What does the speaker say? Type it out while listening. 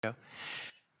All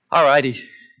righty.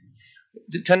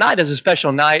 Tonight is a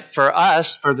special night for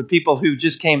us, for the people who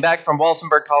just came back from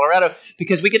Walsenburg, Colorado,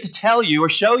 because we get to tell you or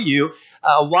show you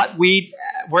what we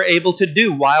were able to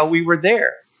do while we were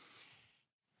there.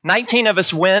 19 of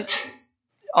us went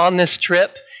on this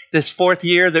trip, this fourth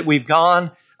year that we've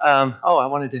gone.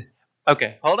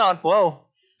 Okay, hold on. Whoa,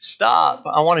 stop.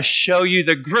 I want to show you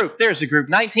the group. There's the group.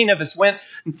 19 of us went,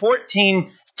 and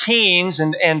 14 teens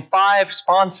and 5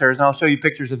 sponsors, and I'll show you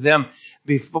pictures of them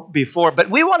before.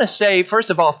 But we want to say, first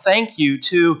of all, thank you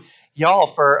to y'all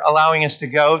for allowing us to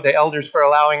go, the elders for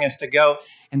allowing us to go,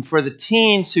 and for the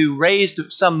teens who raised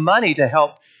some money to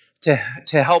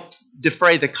help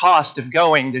defray the cost of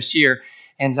going this year.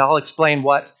 And I'll explain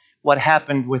what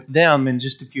happened with them in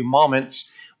just a few moments.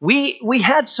 We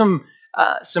had some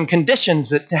conditions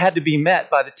that had to be met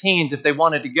by the teens if they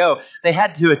wanted to go. They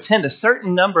had to attend a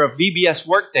certain number of VBS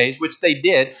work days, which they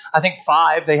did. I think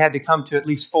 5. They had to come to at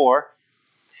least 4.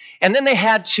 And then they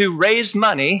had to raise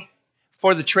money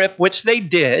for the trip, which they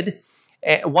did,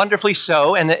 wonderfully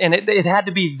so. And it had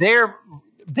to be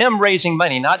them raising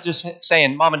money, not just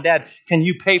saying, Mom and Dad, can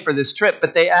you pay for this trip?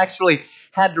 But they actually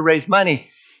had to raise money.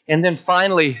 And then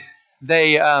finally,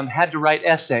 they had to write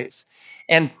essays.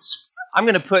 And I'm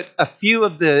going to put a few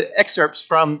of the excerpts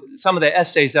from some of the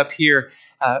essays up here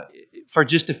for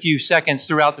just a few seconds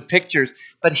throughout the pictures.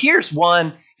 But here's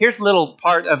a little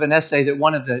part of an essay that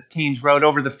one of the teens wrote.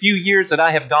 Over the few years that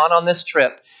I have gone on this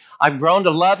trip, I've grown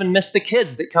to love and miss the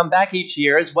kids that come back each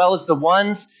year, as well as the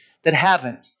ones that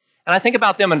haven't. And I think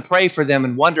about them and pray for them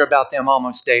and wonder about them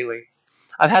almost daily.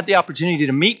 I've had the opportunity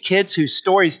to meet kids whose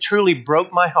stories truly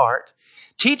broke my heart,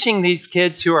 teaching these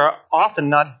kids who are often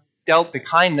not dealt the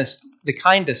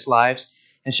kindest lives,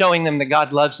 and showing them that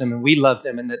God loves them and we love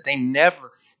them, and that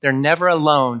they're never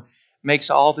alone makes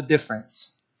all the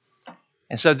difference.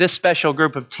 And so this special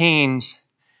group of teens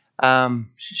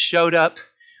showed up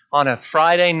on a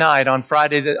Friday night, on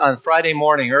Friday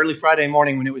morning, early Friday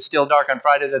morning when it was still dark on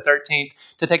Friday the 13th,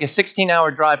 to take a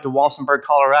 16-hour drive to Walsenburg,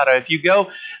 Colorado. If you go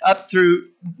up through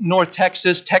North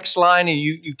Texas, Tex line, and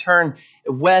you turn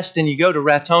west and you go to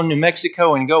Raton, New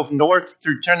Mexico, and go north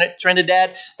through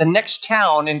Trinidad, the next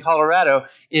town in Colorado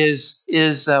is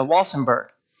Walsenburg.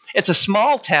 It's a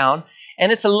small town,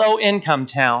 and it's a low-income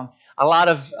town. A lot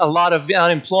of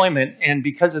unemployment, and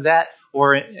because of that,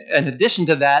 or in addition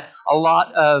to that, a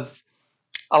lot of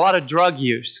drug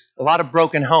use, a lot of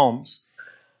broken homes.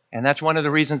 And that's one of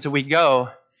the reasons that we go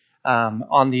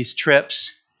on these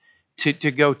trips, to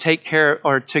go take care,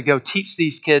 or to go teach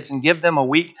these kids and give them a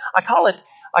week. I call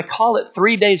it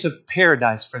 3 days of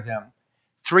paradise for them.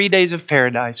 3 days of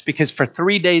paradise, because for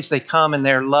 3 days they come and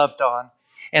they're loved on,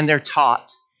 and they're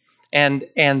taught, and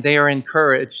they are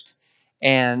encouraged,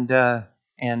 and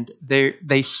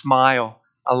they smile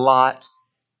a lot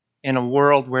in a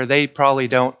world where they probably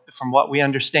don't, from what we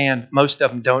understand, most of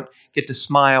them don't get to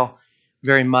smile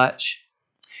very much.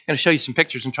 I'm going to show you some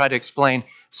pictures and try to explain.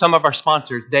 Some of our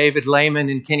sponsors, David Lehman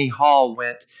and Kenny Hall,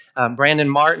 went. Brandon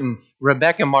Martin,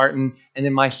 Rebecca Martin, and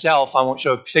then myself. I won't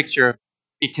show a picture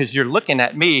because you're looking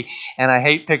at me, and I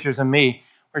hate pictures of me.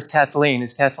 Where's Kathleen?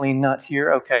 Is Kathleen not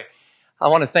here? Okay. I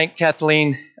want to thank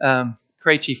Kathleen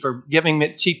Krejci for giving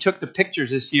me. She took the pictures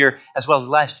this year as well as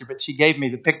last year, but she gave me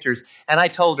the pictures, and I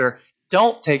told her,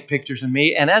 don't take pictures of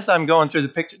me. And as I'm going through the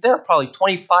pictures, there are probably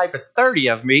 25 or 30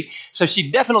 of me, so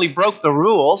she definitely broke the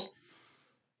rules.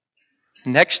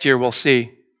 Next year, we'll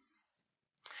see.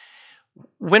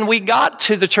 When we got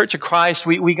to the Church of Christ,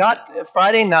 we got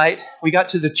Friday night, we got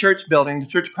to the church building, the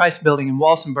Church of Christ building in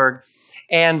Walsenburg,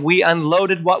 and we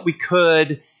unloaded what we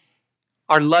could,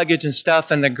 our luggage and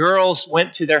stuff, and the girls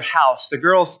went to their house. The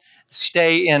girls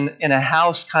stay in a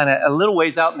house kind of a little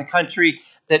ways out in the country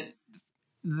that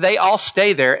they all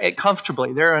stay there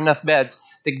comfortably. There are enough beds.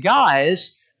 The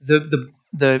guys, the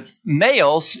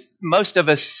males, most of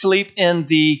us sleep in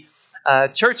the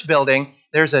church building.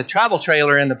 There's a travel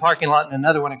trailer in the parking lot and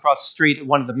another one across the street at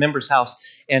one of the members' house,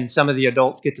 and some of the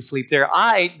adults get to sleep there.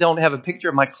 I don't have a picture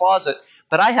of my closet,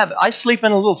 but I sleep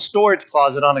in a little storage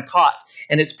closet on a cot,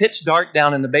 and it's pitch dark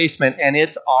down in the basement, and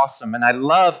it's awesome, and I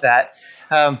love that.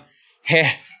 I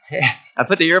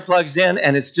put the earplugs in,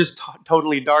 and it's just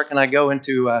totally dark, and I go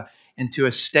into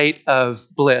a state of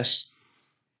bliss.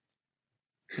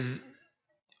 I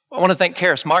want to thank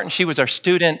Karis Martin. She was our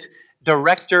student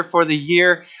director for the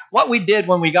year. What we did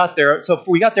when we got there, so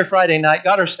we got there Friday night,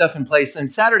 got our stuff in place,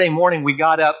 and Saturday morning we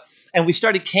got up and we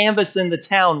started canvassing the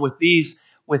town with these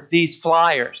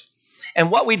flyers.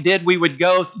 And what we did, we would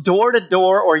go door to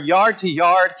door or yard to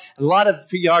yard. A lot of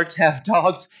the yards have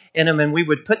dogs in them, and we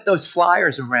would put those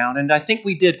flyers around. And I think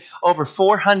we did over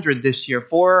 400 this year,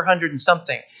 400 and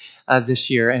something this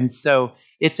year. And so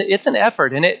it's an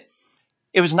effort, and it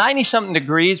was 90-something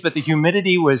degrees, but the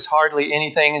humidity was hardly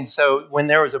anything. And so when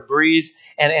there was a breeze,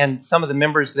 and some of the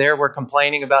members there were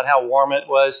complaining about how warm it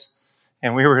was,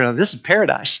 and we were going, this is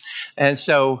paradise. And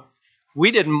so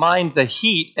we didn't mind the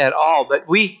heat at all, but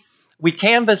we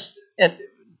canvassed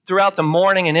throughout the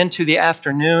morning and into the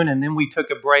afternoon, and then we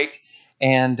took a break,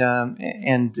 and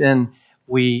then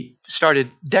we started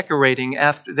decorating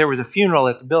after there was a funeral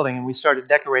at the building, and we started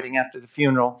decorating after the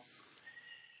funeral.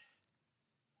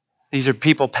 These are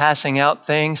people passing out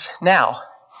things. Now,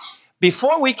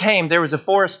 before we came, there was a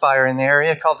forest fire in the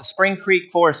area called the Spring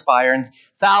Creek Forest Fire, and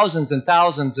thousands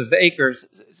of acres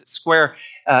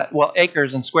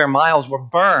and square miles were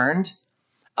burned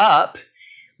up.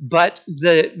 But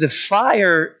the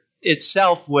fire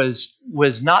itself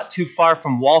was not too far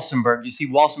from Walsenburg. You see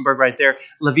Walsenburg right there.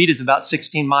 Levita is about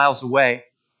 16 miles away.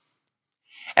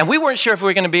 And we weren't sure if we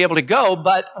were going to be able to go,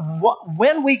 but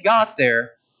when we got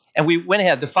there, and we went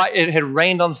ahead. It had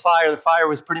rained on the fire. The fire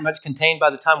was pretty much contained by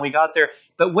the time we got there.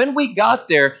 But when we got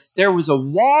there, there was a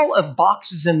wall of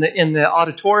boxes in the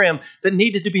auditorium that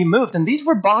needed to be moved. And these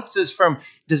were boxes from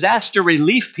disaster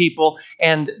relief people.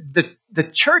 And the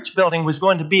church building was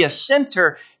going to be a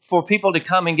center for people to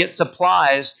come and get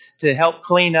supplies to help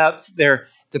clean up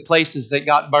the places that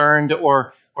got burned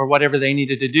or whatever they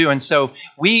needed to do. And so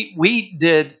we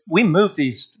moved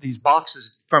these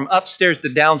boxes from upstairs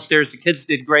to downstairs. The kids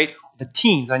did great. The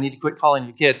teens, I need to quit calling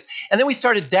you kids. And then we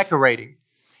started decorating.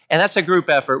 And that's a group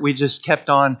effort. We just kept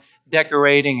on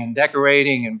decorating,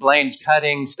 and Blaine's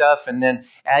cutting stuff, and then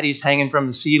Addie's hanging from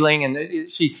the ceiling.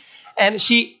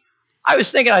 I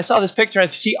was thinking, I saw this picture,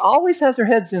 and she always has her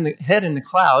head in the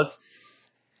clouds.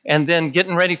 And then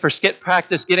getting ready for skit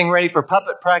practice, getting ready for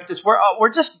puppet practice.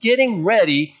 We're just getting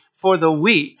ready for the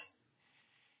week.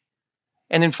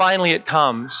 And then finally it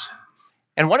comes.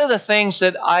 And one of the things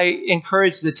that I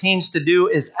encourage the teens to do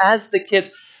is, as the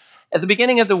kids, at the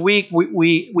beginning of the week,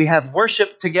 we have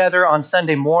worship together on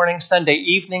Sunday morning. Sunday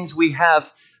evenings, we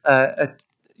have,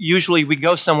 usually we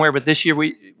go somewhere, but this year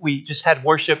we just had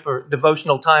worship or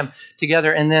devotional time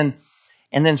together. And then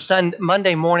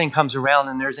Monday morning comes around,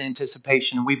 and there's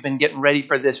anticipation. We've been getting ready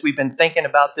for this. We've been thinking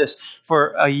about this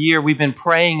for a year. We've been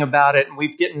praying about it, and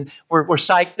we're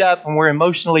psyched up, and we're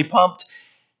emotionally pumped.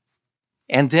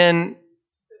 And then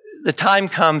the time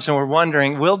comes, and we're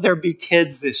wondering, will there be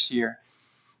kids this year?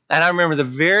 And I remember the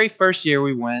very first year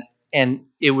we went, and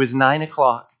it was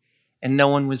 9:00, and no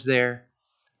one was there.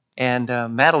 And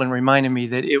Madeline reminded me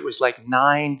that it was like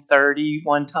 9:30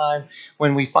 one time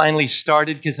when we finally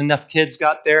started because enough kids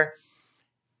got there.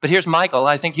 But here's Michael.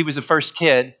 I think he was the first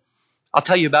kid. I'll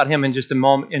tell you about him in just a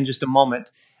moment.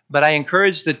 But I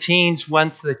encourage the teens,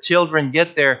 once the children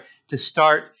get there, to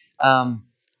start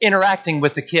interacting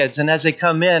with the kids. And as they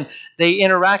come in, they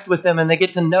interact with them, and they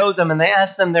get to know them, and they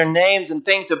ask them their names and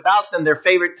things about them, their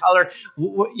favorite color,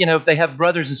 if they have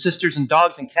brothers and sisters and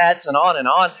dogs and cats and on and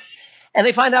on. And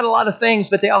they find out a lot of things,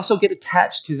 but they also get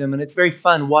attached to them. And it's very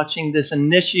fun watching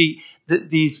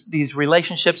these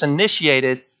relationships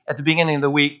initiated at the beginning of the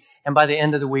week. And by the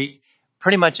end of the week,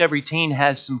 pretty much every teen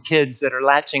has some kids that are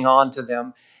latching on to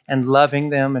them and loving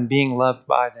them and being loved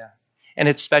by them. And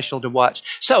it's special to watch.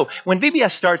 So when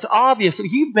VBS starts, obviously,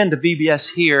 you've been to VBS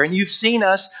here, and you've seen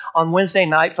us on Wednesday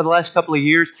night for the last couple of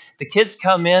years. The kids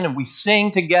come in, and we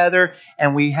sing together,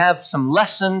 and we have some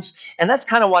lessons. And that's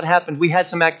kind of what happened. We had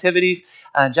some activities.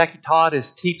 Jackie Todd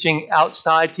is teaching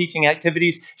outside, teaching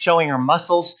activities, showing her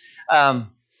muscles,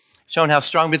 showing how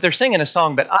strong. But they're singing a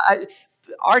song. But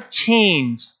our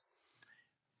teens,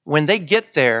 when they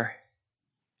get there,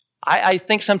 I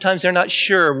think sometimes they're not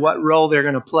sure what role they're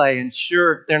going to play, and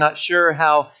they're not sure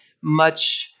how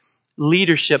much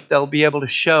leadership they'll be able to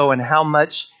show, and how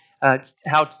much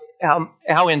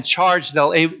how in charge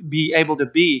they'll be able to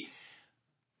be.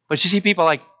 But you see people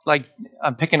like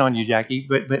I'm picking on you, Jackie,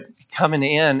 but coming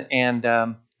in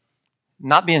and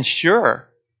not being sure,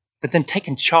 but then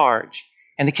taking charge.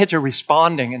 And the kids are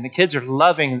responding, and the kids are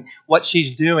loving what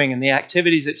she's doing and the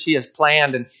activities that she has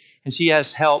planned, and she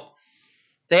has help.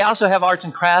 They also have arts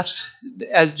and crafts,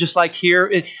 just like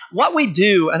here. What we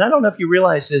do, and I don't know if you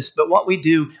realize this, but what we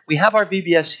do, we have our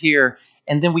VBS here,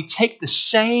 and then we take the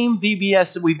same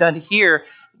VBS that we've done here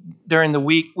during the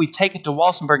week, we take it to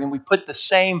Walsenburg, and we put the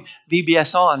same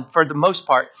VBS on for the most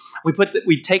part.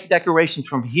 We take decorations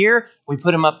from here, we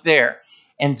put them up there.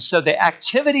 And so the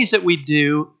activities that we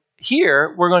do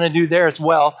here, we're going to do there as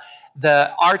well.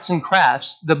 the arts and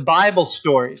crafts, the Bible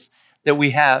stories that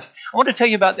we have. I want to tell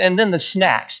you about, and then the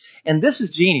snacks. And this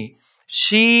is Jeannie.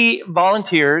 She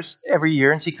volunteers every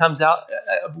year, and she comes up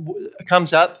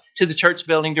to the church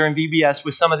building during VBS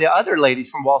with some of the other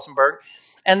ladies from Walsenburg,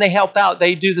 and they help out.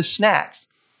 They do the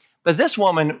snacks. But this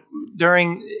woman,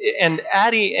 and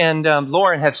Addie and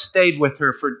Lauren have stayed with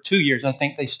her for 2 years. I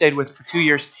think they stayed with her for 2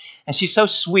 years. And she's so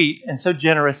sweet and so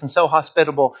generous and so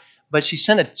hospitable. But she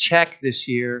sent a check this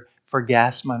year for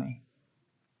gas money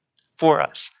for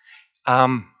us.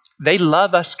 They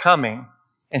love us coming.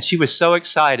 And she was so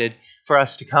excited for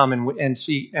us to come.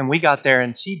 And we got there,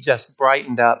 and she just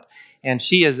brightened up. And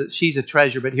she's a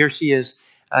treasure. But here she is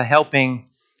helping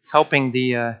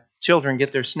the children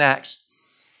get their snacks.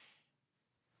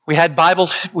 We had Bible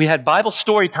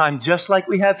story time just like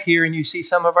we have here, and you see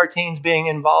some of our teens being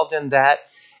involved in that.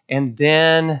 And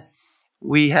then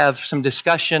we have some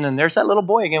discussion, and there's that little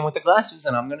boy again with the glasses,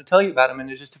 and I'm going to tell you about him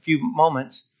in just a few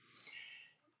moments.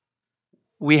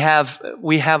 We have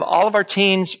all of our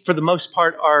teens, for the most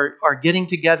part, are getting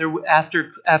together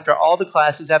after all the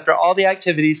classes, after all the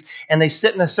activities, and they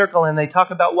sit in a circle and they talk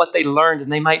about what they learned,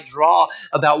 and they might draw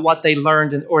about what they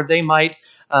learned, or they might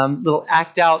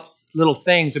act out little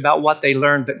things about what they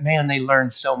learned, but man, they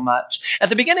learned so much. At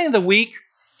the beginning of the week,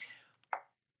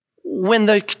 when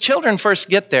the children first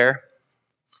get there,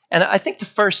 and I think the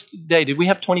first day, did we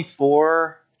have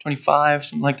 24, 25,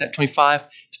 something like that, 25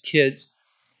 kids?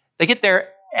 They get there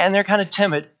and they're kind of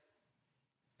timid.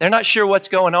 They're not sure what's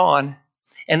going on.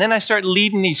 And then I start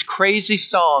leading these crazy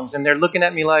songs, and they're looking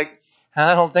at me like,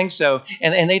 I don't think so.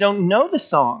 And they don't know the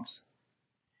songs.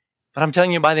 But I'm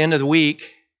telling you, by the end of the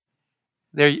week,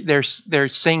 they're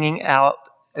singing out.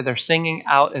 They're singing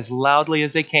out as loudly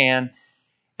as they can.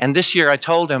 And this year I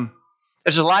told them,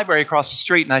 there's a library across the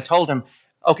street, and I told them,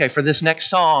 okay, for this next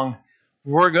song,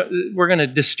 we're going to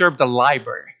disturb the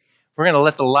library. We're going to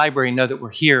let the library know that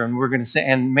we're here, and we're going to sing.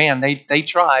 And man, they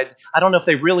tried. I don't know if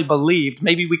they really believed.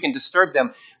 Maybe we can disturb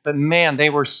them. But man, they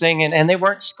were singing, and they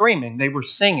weren't screaming. They were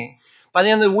singing. By the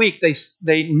end of the week,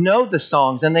 they know the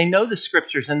songs, and they know the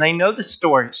scriptures, and they know the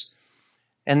stories.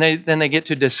 And then they get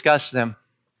to discuss them.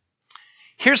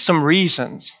 Here's some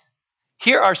reasons.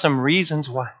 Here are some reasons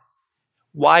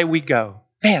why we go.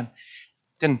 Man,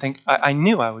 didn't think I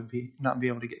knew I would not be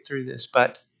able to get through this,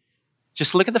 but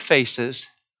just look at the faces.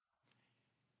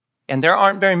 And there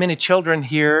aren't very many children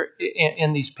here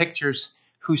in these pictures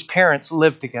whose parents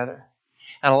live together.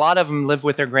 And a lot of them live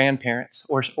with their grandparents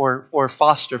or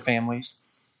foster families.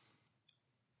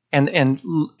 And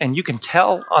you can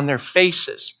tell on their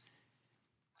faces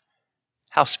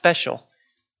how special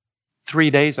 3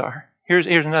 days are. Here's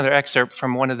another excerpt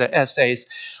from one of the essays.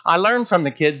 I learn from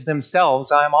the kids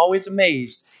themselves. I am always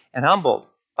amazed and humbled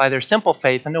by their simple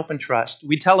faith and open trust.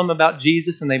 We tell them about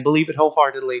Jesus, and they believe it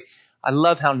wholeheartedly. I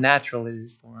love how natural it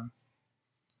is for them.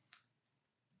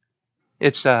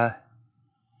 It's a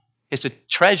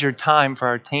treasured time for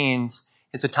our teens.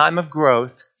 It's a time of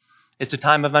growth. It's a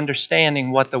time of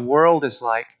understanding what the world is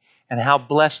like and how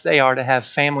blessed they are to have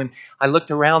family. I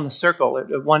looked around the circle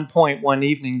at one point one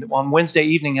evening, on Wednesday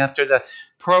evening after the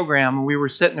program, we were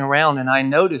sitting around, and I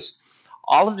noticed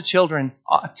all of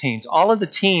the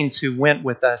teens who went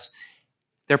with us,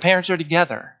 their parents are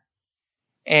together.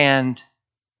 And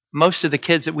most of the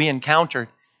kids that we encountered,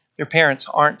 their parents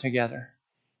aren't together.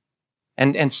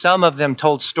 And some of them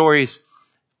told stories.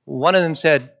 One of them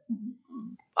said,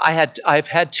 I've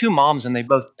had 2 moms and they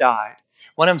both died.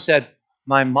 One of them said,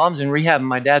 my mom's in rehab and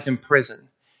my dad's in prison.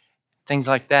 Things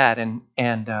like that. And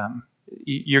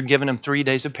you're giving them 3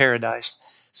 days of paradise.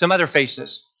 Some other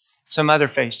faces.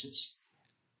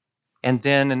 And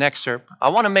then an excerpt. I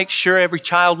want to make sure every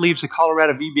child leaves the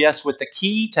Colorado VBS with the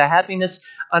key to happiness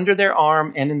under their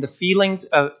arm and the feelings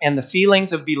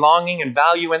of belonging and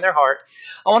value in their heart.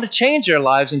 I want to change their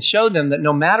lives and show them that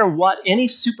no matter what any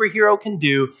superhero can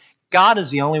do, God is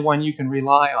the only one you can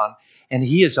rely on. And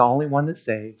He is the only one that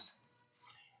saves.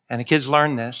 And the kids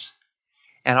learn this.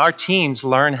 And our teens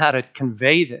learn how to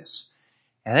convey this.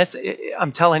 And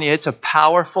I'm telling you, it's a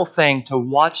powerful thing to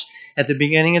watch at the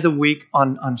beginning of the week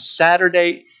on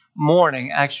Saturday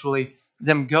morning, actually,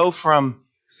 them go from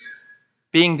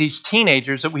being these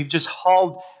teenagers that we've just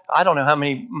hauled, I don't know how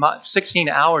many, 16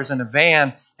 hours in a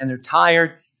van, and they're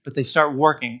tired, but they start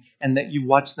working. And that you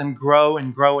watch them grow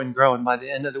and grow and grow. And by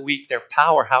the end of the week, they're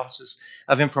powerhouses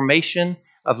of information,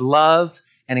 of love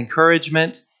and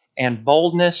encouragement and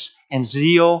boldness and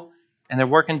zeal. And they're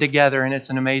working together, and it's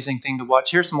an amazing thing to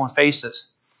watch. Here's some more faces.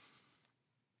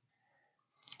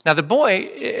 Now, the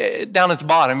boy down at the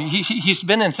bottom, he's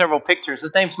been in several pictures.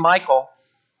 His name's Michael.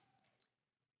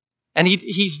 And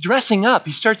he's dressing up.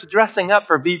 He starts dressing up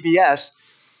for VBS.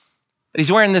 But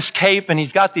he's wearing this cape, and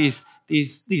he's got these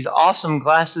awesome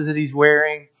glasses that he's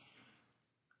wearing.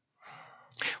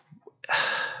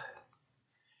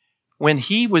 When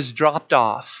he was dropped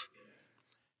off,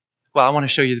 well, I want to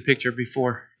show you the picture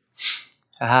before.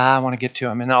 I want to get to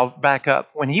him, and I'll back up.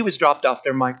 When he was dropped off,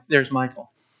 there's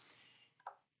Michael.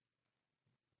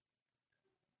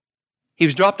 He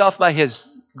was dropped off by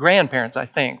his grandparents, I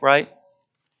think, right?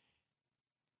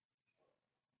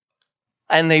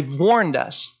 And they've warned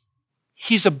us,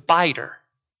 he's a biter.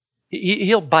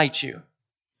 He'll bite you.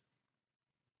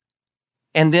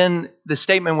 And then the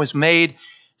statement was made,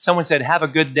 someone said, have a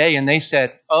good day. And they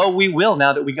said, oh, we will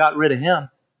now that we got rid of him.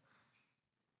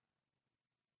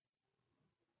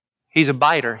 He's a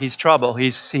biter. He's trouble.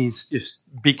 He's just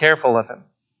be careful of him.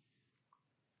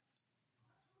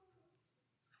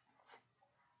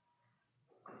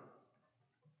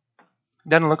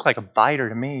 Doesn't look like a biter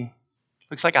to me.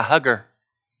 Looks like a hugger.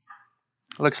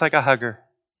 Looks like a hugger.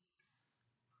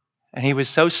 And he was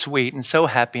so sweet and so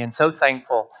happy and so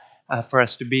thankful for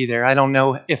us to be there. I don't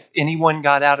know if anyone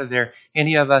got out of there,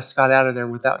 any of us got out of there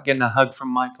without getting a hug from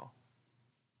Michael.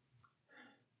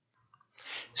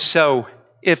 So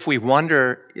if we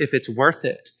wonder if it's worth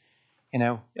it,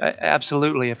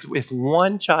 absolutely. If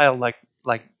one child like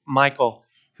Michael,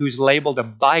 who's labeled a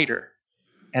biter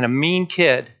and a mean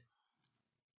kid,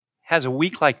 has a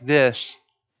week like this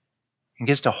and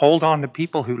gets to hold on to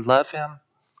people who love him,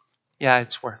 yeah,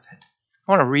 it's worth it.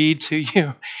 I want to read to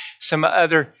you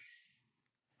another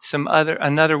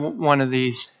one of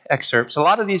these excerpts. A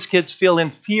lot of these kids feel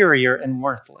inferior and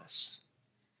worthless.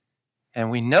 And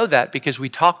we know that because we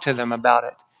talk to them about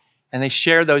it. And they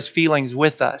share those feelings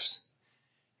with us.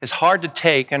 It's hard to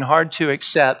take and hard to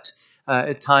accept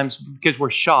at times because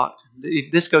we're shocked.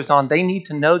 This goes on. They need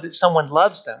to know that someone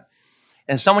loves them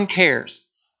and someone cares.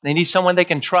 They need someone they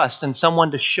can trust and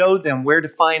someone to show them where to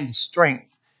find the strength.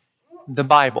 The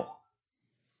Bible.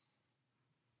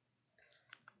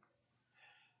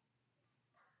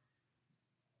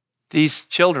 These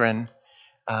children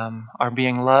are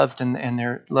being loved and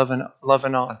they're loving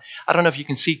on. I don't know if you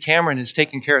can see Cameron is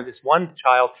taking care of this one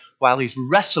child while he's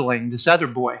wrestling this other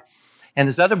boy. And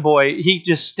this other boy, he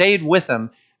just stayed with him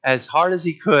as hard as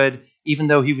he could, even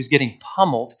though he was getting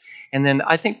pummeled. And then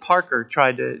I think Parker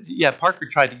tried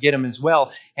to get him as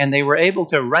well. And they were able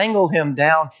to wrangle him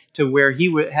down to where he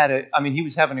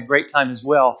was having a great time as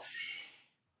well.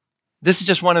 This is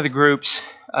just one of the groups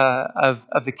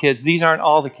of the kids. These aren't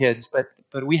all the kids, but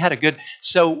we had a good.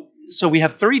 So we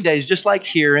have 3 days, just like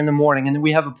here in the morning, and then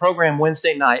we have a program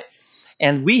Wednesday night,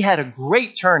 and we had a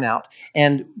great turnout,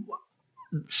 and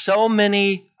so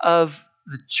many of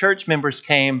the church members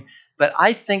came. But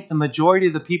I think the majority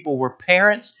of the people were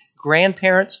parents,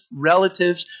 grandparents,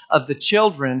 relatives of the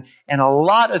children, and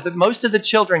most of the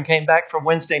children came back from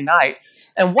Wednesday night.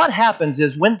 And what happens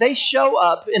is when they show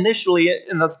up initially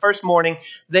in the first morning,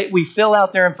 we fill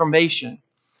out their information.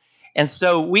 And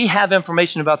so we have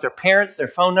information about their parents, their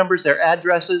phone numbers, their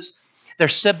addresses, their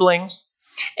siblings,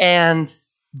 and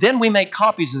then we make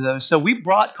copies of those. So we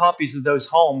brought copies of those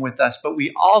home with us, but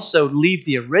we also leave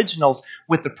the originals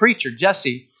with the preacher,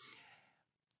 Jesse,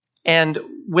 and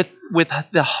with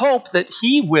the hope that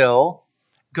he will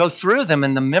go through them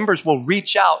and the members will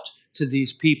reach out to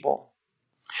these people.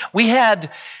 I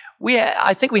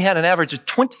think we had an average of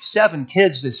 27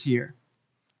 kids this year.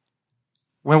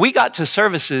 When we got to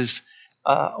services,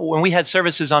 when we had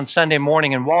services on Sunday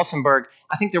morning in Walsenburg,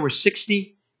 I think there were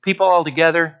 60 people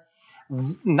altogether.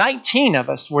 19 of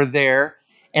us were there,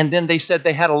 and then they said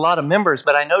they had a lot of members,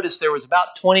 but I noticed there was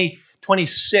about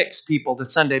 26 people the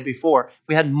Sunday before.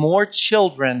 We had more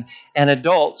children and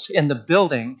adults in the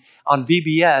building on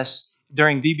VBS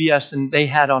during VBS than they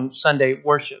had on Sunday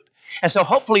worship. And so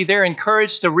hopefully they're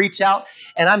encouraged to reach out.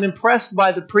 And I'm impressed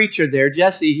by the preacher there,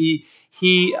 Jesse.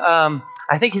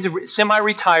 I think he's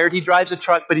semi-retired. He drives a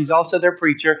truck, but he's also their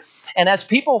preacher. And as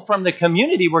people from the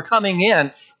community were coming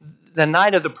in the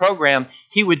night of the program,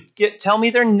 he would tell me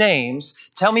their names,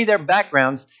 tell me their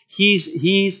backgrounds.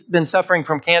 He's been suffering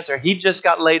from cancer. He just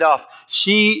got laid off.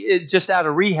 She is just out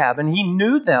of rehab, and he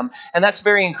knew them. And that's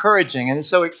very encouraging, and it's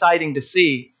so exciting to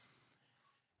see.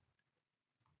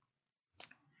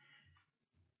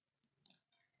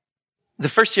 The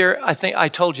first year, I think I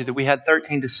told you that we had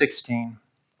 13 to 16.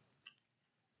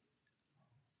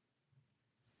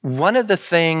 One of the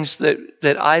things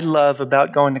that I love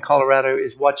about going to Colorado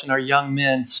is watching our young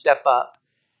men step up.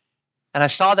 And I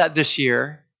saw that this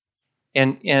year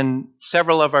in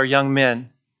several of our young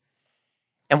men.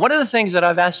 And one of the things that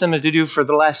I've asked them to do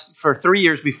for 3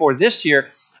 years before this year,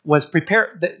 was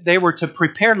they were to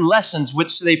prepare lessons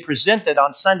which they presented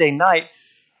on Sunday night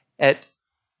at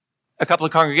a couple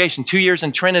of congregations, 2 years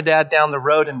in Trinidad down the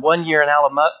road and 1 year in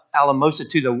Alamosa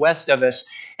to the west of us.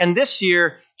 And this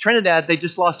year, Trinidad, they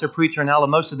just lost their preacher. In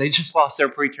Alamosa, they just lost their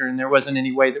preacher, and there wasn't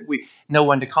any way that no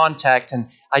one to contact. And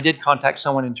I did contact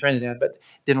someone in Trinidad, but it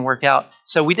didn't work out.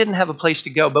 So we didn't have a place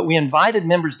to go, but we invited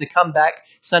members to come back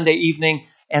Sunday evening,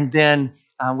 and then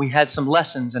we had some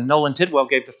lessons, and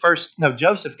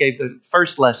Joseph gave the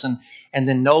first lesson, and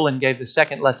then Nolan gave the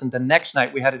second lesson. The next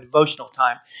night we had a devotional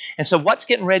time. And so what's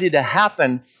getting ready to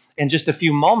happen in just a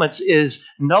few moments is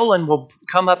Nolan will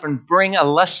come up and bring a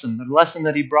lesson, the lesson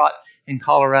that he brought in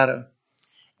Colorado.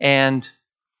 And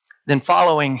then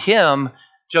following him,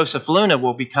 Joseph Luna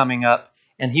will be coming up,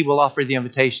 and he will offer the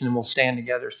invitation, and we'll stand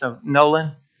together. So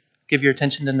Nolan, give your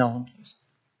attention to Nolan, please.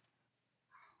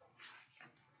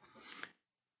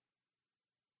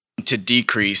 To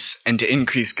decrease and to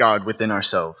increase God within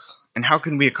ourselves. And how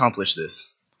can we accomplish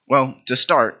this? Well, to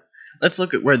start, let's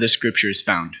look at where this scripture is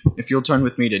found. If you'll turn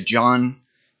with me to John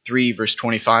 3, verse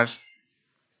 25.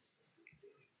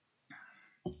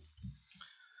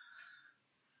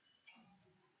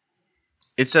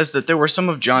 It says that there were some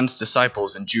of John's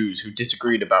disciples and Jews who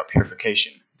disagreed about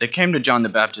purification. They came to John the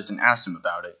Baptist and asked him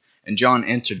about it. And John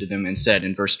answered to them and said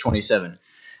in verse 27,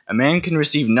 "A man can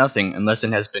receive nothing unless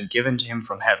it has been given to him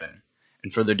from heaven."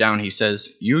 And further down he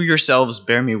says, "You yourselves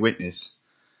bear me witness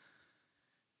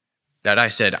that I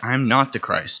said, I am not the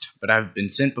Christ, but I have been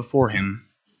sent before him.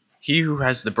 He who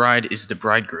has the bride is the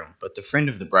bridegroom, but the friend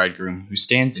of the bridegroom, who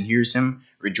stands and hears him,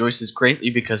 rejoices greatly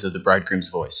because of the bridegroom's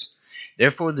voice.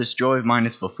 Therefore this joy of mine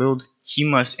is fulfilled. He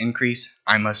must increase,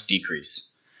 I must decrease."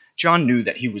 John knew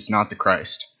that he was not the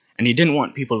Christ, and he didn't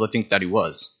want people to think that he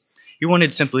was. He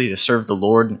wanted simply to serve the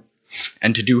Lord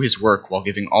and to do his work while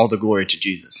giving all the glory to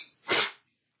Jesus.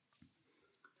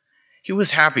 He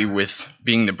was happy with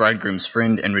being the bridegroom's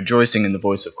friend and rejoicing in the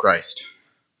voice of Christ.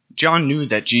 John knew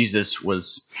that Jesus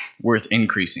was worth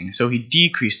increasing, so he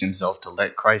decreased himself to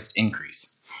let Christ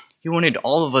increase. He wanted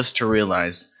all of us to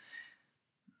realize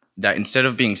that instead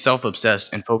of being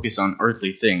self-obsessed and focused on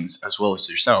earthly things as well as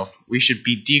yourself, we should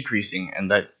be decreasing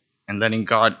and letting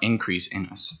God increase in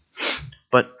us.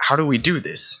 But how do we do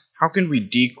this? How can we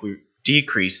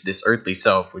decrease this earthly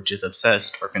self which is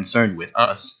obsessed or concerned with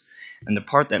us, and the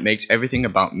part that makes everything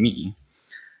about me,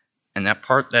 and that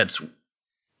part that's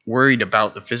worried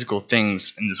about the physical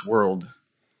things in this world?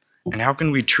 And how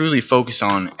can we truly focus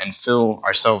on and fill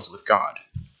ourselves with God?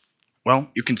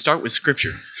 Well, you can start with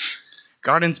Scripture.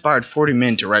 God inspired 40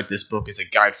 men to write this book as a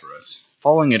guide for us.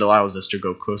 Following it allows us to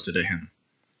go closer to Him.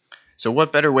 So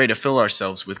what better way to fill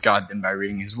ourselves with God than by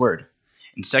reading His Word?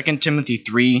 In 2 Timothy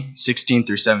 3, 16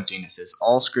 through 17, it says,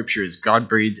 "All Scripture is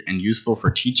God-breathed and useful for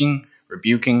teaching,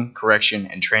 rebuking, correction,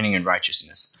 and training in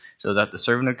righteousness, so that the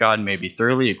servant of God may be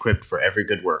thoroughly equipped for every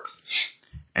good work."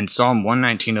 And Psalm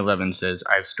 119:11 says,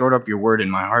 "I have stored up your word in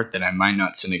my heart that I might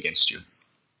not sin against you."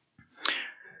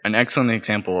 An excellent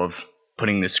example of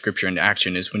putting this scripture into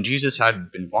action is when Jesus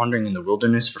had been wandering in the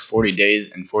wilderness for 40 days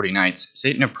and 40 nights,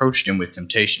 Satan approached him with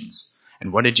temptations.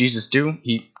 And what did Jesus do?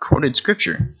 He quoted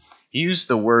scripture. He used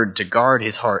the word to guard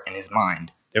his heart and his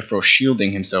mind, therefore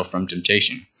shielding himself from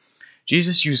temptation.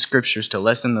 Jesus used scriptures to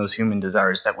lessen those human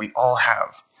desires that we all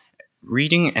have.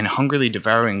 Reading and hungrily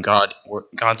devouring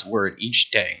God's word each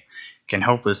day can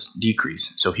help us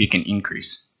decrease so He can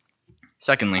increase.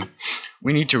 Secondly,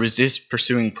 we need to resist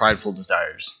pursuing prideful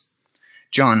desires.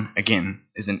 John, again,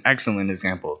 is an excellent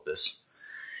example of this.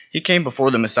 He came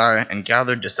before the Messiah and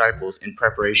gathered disciples in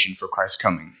preparation for Christ's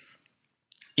coming.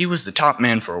 He was the top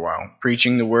man for a while,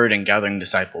 preaching the word and gathering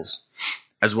disciples,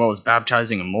 as well as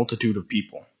baptizing a multitude of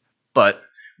people. But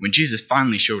when Jesus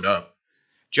finally showed up,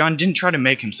 John didn't try to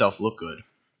make himself look good.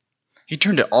 He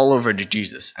turned it all over to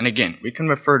Jesus. And again, we can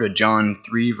refer to John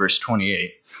 3, verse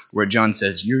 28, where John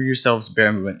says, "You yourselves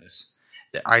bear me witness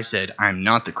that I said, I am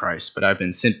not the Christ, but I have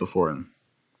been sent before him."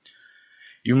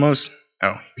 He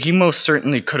most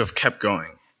certainly could have kept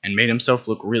going and made himself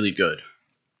look really good.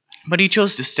 But he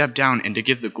chose to step down and to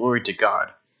give the glory to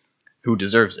God, who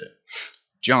deserves it.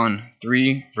 John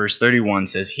 3, verse 31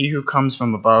 says, "He who comes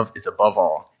from above is above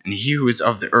all, and he who is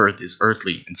of the earth is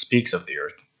earthly and speaks of the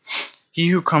earth. He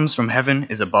who comes from heaven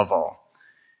is above all."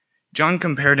 John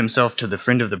compared himself to the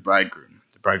friend of the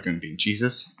bridegroom being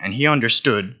Jesus, and he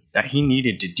understood that he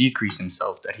needed to decrease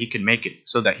himself that he could make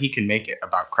it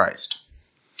about Christ.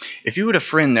 If you had a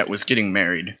friend that was getting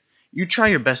married, you try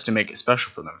your best to make it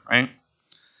special for them, right?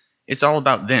 It's all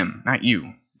about them, not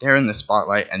you. They're in the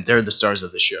spotlight and they're the stars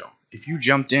of the show. If you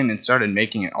jumped in and started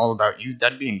making it all about you,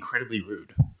 that'd be incredibly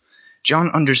rude. John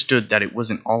understood that it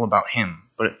wasn't all about him,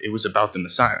 but it was about the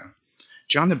Messiah.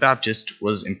 John the Baptist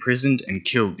was imprisoned and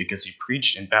killed because he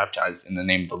preached and baptized in the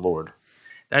name of the Lord.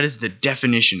 That is the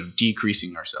definition of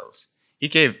decreasing ourselves. He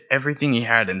gave everything he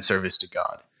had in service to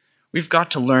God. We've got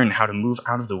to learn how to move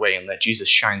out of the way and let Jesus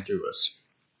shine through us.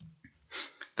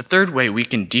 The third way we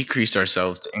can decrease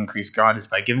ourselves to increase God is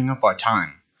by giving up our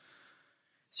time.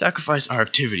 Sacrifice our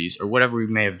activities or whatever we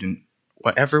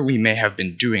may have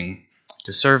been doing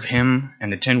to serve Him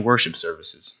and attend worship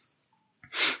services.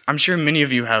 I'm sure many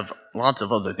of you have lots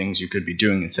of other things you could be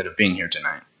doing instead of being here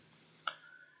tonight.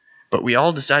 But we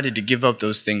all decided to give up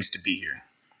those things to be here,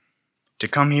 to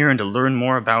come here and to learn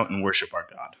more about and worship our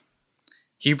God.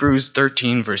 Hebrews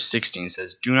 13 verse 16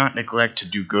 says, "Do not neglect to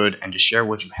do good and to share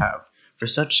what you have, for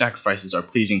such sacrifices are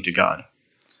pleasing to God."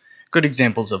 Good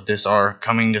examples of this are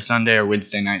coming to Sunday or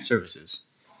Wednesday night services,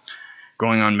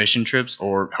 going on mission trips,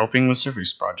 or helping with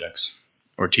service projects,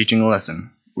 or teaching a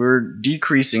lesson. We're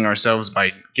decreasing ourselves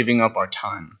by giving up our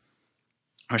time,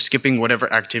 or skipping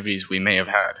whatever activities we may have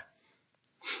had,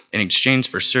 in exchange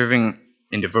for serving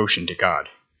in devotion to God.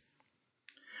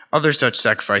 Other such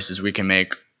sacrifices we can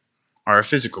make are our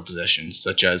physical possessions,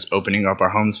 such as opening up our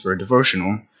homes for a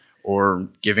devotional, or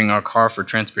giving our car for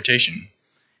transportation,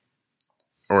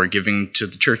 or giving to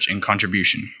the church in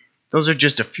contribution. Those are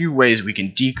just a few ways we can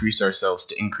decrease ourselves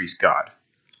to increase God.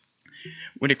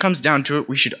 When it comes down to it,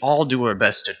 we should all do our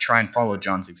best to try and follow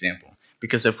John's example,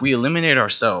 because if we eliminate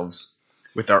ourselves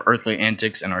with our earthly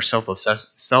antics and our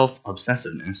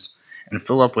self-obsessiveness, and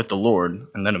fill up with the Lord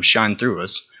and let Him shine through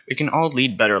us, we can all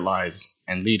lead better lives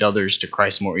and lead others to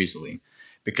Christ more easily,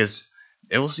 because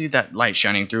they will see that light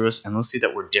shining through us and they'll see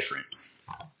that we're different.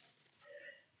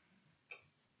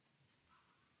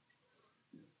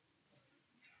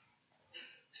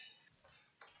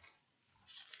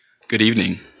 Good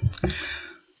evening.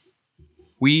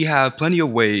 We have plenty of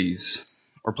ways,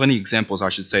 or plenty of examples, I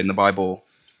should say, in the Bible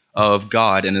of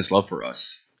God and His love for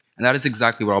us. And that is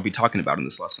exactly what I'll be talking about in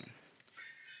this lesson.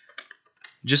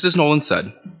 Just as Nolan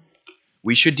said,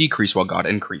 we should decrease while God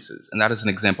increases, and that is an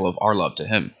example of our love to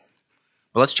Him.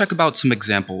 But let's check about some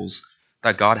examples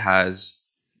that God has,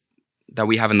 that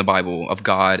we have in the Bible of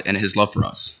God and His love for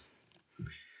us.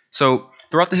 So,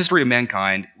 throughout the history of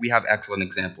mankind, we have excellent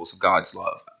examples of God's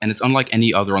love, and it's unlike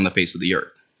any other on the face of the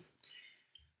earth.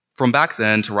 From back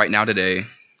then to right now today,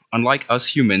 unlike us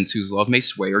humans whose love may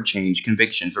sway or change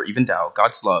convictions or even doubt,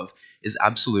 God's love is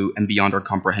absolute and beyond our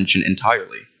comprehension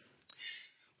entirely.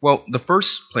 Well, the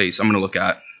first place I'm going to look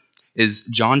at is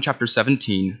John chapter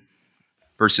 17,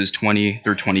 verses 20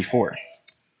 through 24.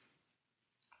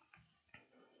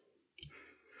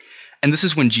 And this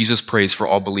is when Jesus prays for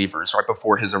all believers right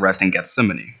before His arrest in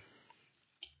Gethsemane.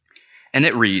 And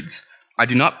it reads, "I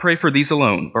do not pray for these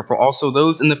alone, but for also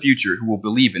those in the future who will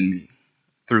believe in me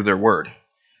through their word,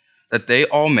 that they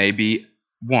all may be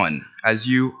one, as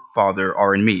you, Father,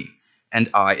 are in me, and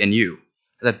I in you,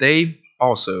 that they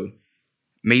also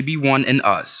may be one in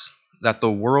us, that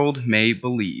the world may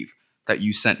believe that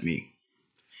you sent me.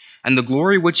 And the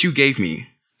glory which you gave me,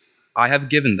 I have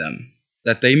given them,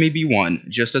 that they may be one,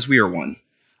 just as we are one,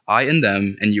 I in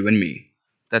them and you in me,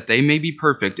 that they may be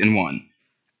perfect in one,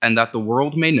 and that the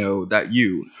world may know that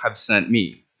you have sent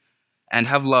me, and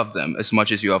have loved them as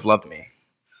much as you have loved me.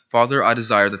 Father, I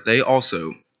desire that they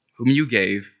also, whom you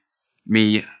gave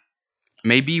me,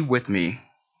 may be with me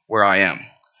where I am,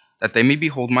 that they may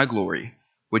behold my glory,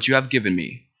 which you have given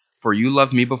me, for you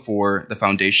loved me before the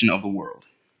foundation of the world."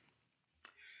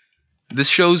 This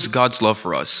shows God's love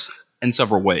for us in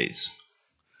several ways.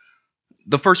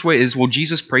 The first way is,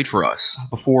 Jesus prayed for us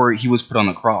before He was put on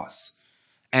the cross,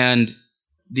 and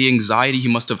the anxiety He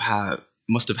must have had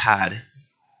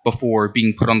before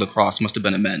being put on the cross must have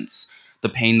been immense. The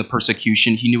pain, the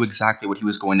persecution, He knew exactly what He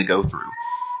was going to go through.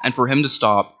 And for Him to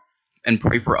stop and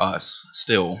pray for us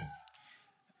still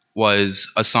was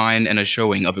a sign and a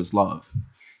showing of His love.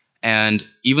 And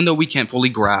even though we can't fully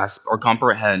grasp or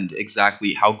comprehend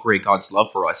exactly how great God's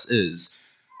love for us is,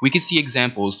 we can see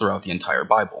examples throughout the entire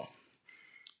Bible.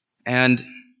 And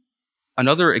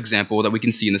another example that we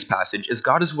can see in this passage is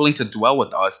God is willing to dwell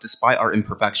with us despite our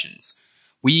imperfections.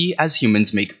 We as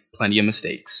humans make plenty of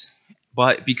mistakes,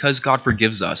 but because God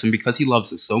forgives us and because He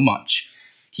loves us so much,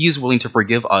 He is willing to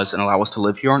forgive us and allow us to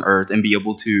live here on earth and be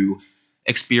able to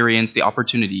experience the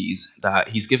opportunities that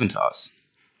He's given to us.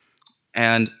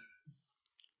 And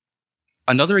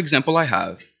another example I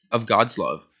have of God's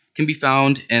love can be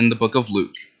found in the book of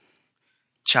Luke,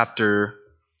 chapter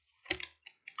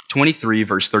 23,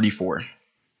 verse 34.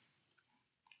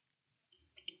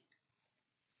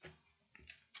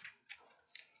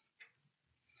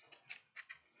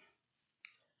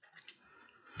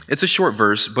 It's a short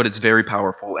verse, but it's very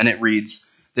powerful, and it reads,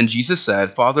 "Then Jesus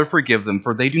said, 'Father, forgive them,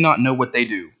 for they do not know what they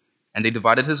do.' And they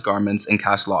divided his garments and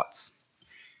cast lots."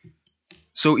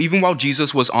 So even while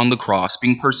Jesus was on the cross,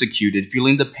 being persecuted,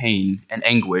 feeling the pain and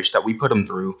anguish that we put him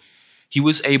through, he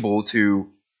was able to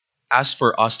ask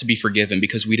for us to be forgiven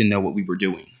because we didn't know what we were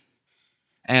doing.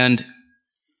 And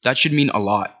that should mean a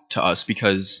lot to us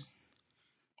because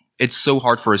it's so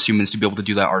hard for us humans to be able to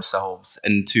do that ourselves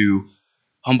and to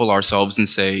humble ourselves and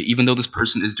say, even though this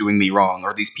person is doing me wrong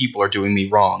or these people are doing me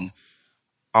wrong,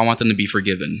 I want them to be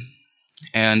forgiven.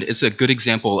 And it's a good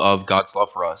example of God's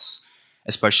love for us,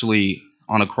 especially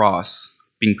on a cross,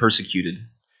 being persecuted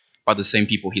by the same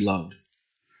people he loved.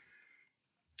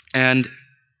 And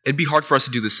it'd be hard for us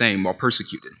to do the same while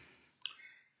persecuted.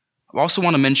 I also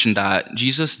want to mention that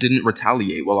Jesus didn't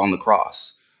retaliate while on the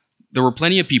cross. There were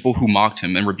plenty of people who mocked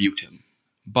him and rebuked him.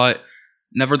 But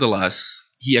nevertheless,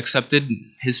 he accepted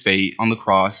his fate on the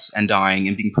cross and dying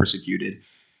and being persecuted.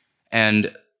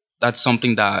 And that's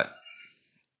something that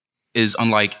is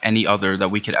unlike any other that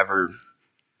we could ever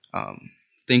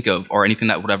think of or anything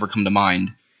that would ever come to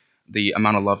mind, the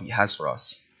amount of love he has for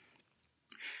us.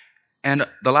 And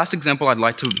the last example I'd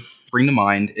like to bring to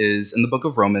mind is in the book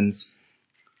of Romans,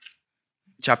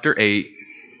 chapter 8,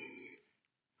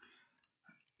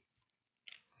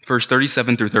 verse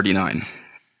 37 through 39.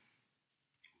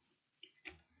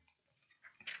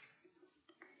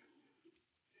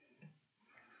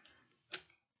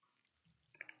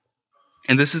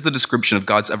 And this is the description of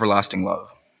God's everlasting love.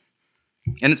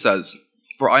 And it says,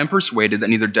 "For I am persuaded that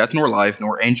neither death nor life,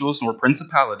 nor angels, nor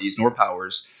principalities, nor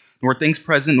powers, nor things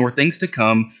present, nor things to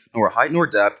come, nor height nor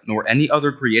depth, nor any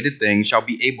other created thing shall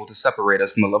be able to separate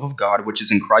us from the love of God which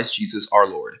is in Christ Jesus our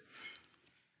Lord."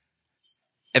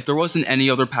 If there wasn't any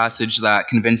other passage that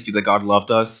convinced you that God loved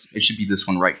us, it should be this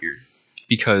one right here.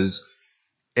 Because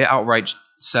it outright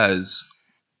says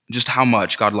just how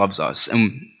much God loves us.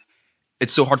 And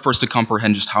it's so hard for us to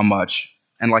comprehend just how much.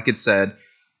 And like it said,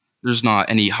 there's not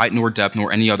any height nor depth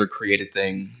nor any other created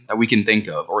thing that we can think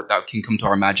of or that can come to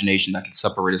our imagination that can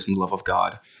separate us from the love of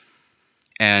God.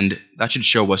 And that should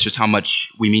show us just how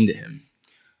much we mean to him.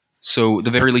 So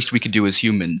the very least we could do as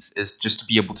humans is just to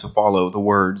be able to follow the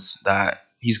words that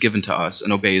he's given to us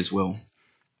and obey his will.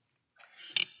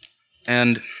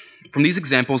 And from these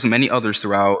examples and many others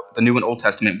throughout the New and Old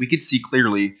Testament, we could see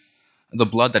clearly the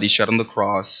blood that he shed on the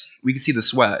cross. We could see the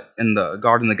sweat in the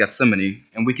Garden of Gethsemane,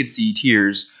 and we could see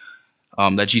tears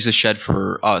that Jesus shed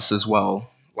for us as well,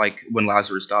 like when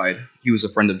Lazarus died. He was a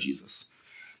friend of Jesus.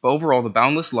 But overall, the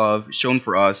boundless love shown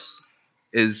for us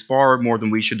is far more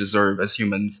than we should deserve as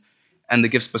humans, and the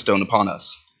gifts bestowed upon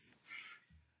us.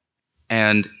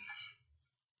 And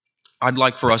I'd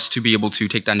like for us to be able to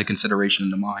take that into consideration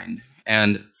in the mind.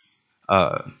 And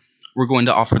we're going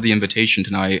to offer the invitation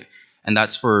tonight, and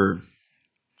that's for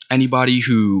anybody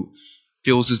who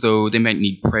feels as though they might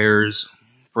need prayers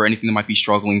for anything they might be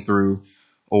struggling through,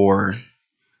 or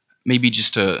maybe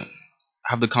just to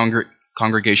have the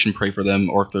congregation pray for them,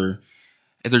 or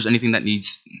if there's anything that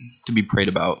needs to be prayed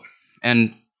about.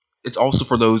 And it's also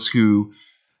for those who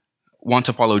want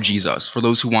to follow Jesus, for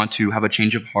those who want to have a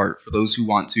change of heart, for those who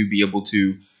want to be able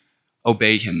to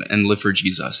obey him and live for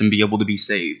Jesus and be able to be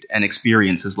saved and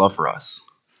experience his love for us.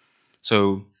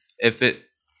 So if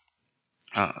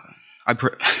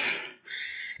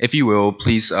you will,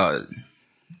 please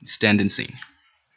stand and sing.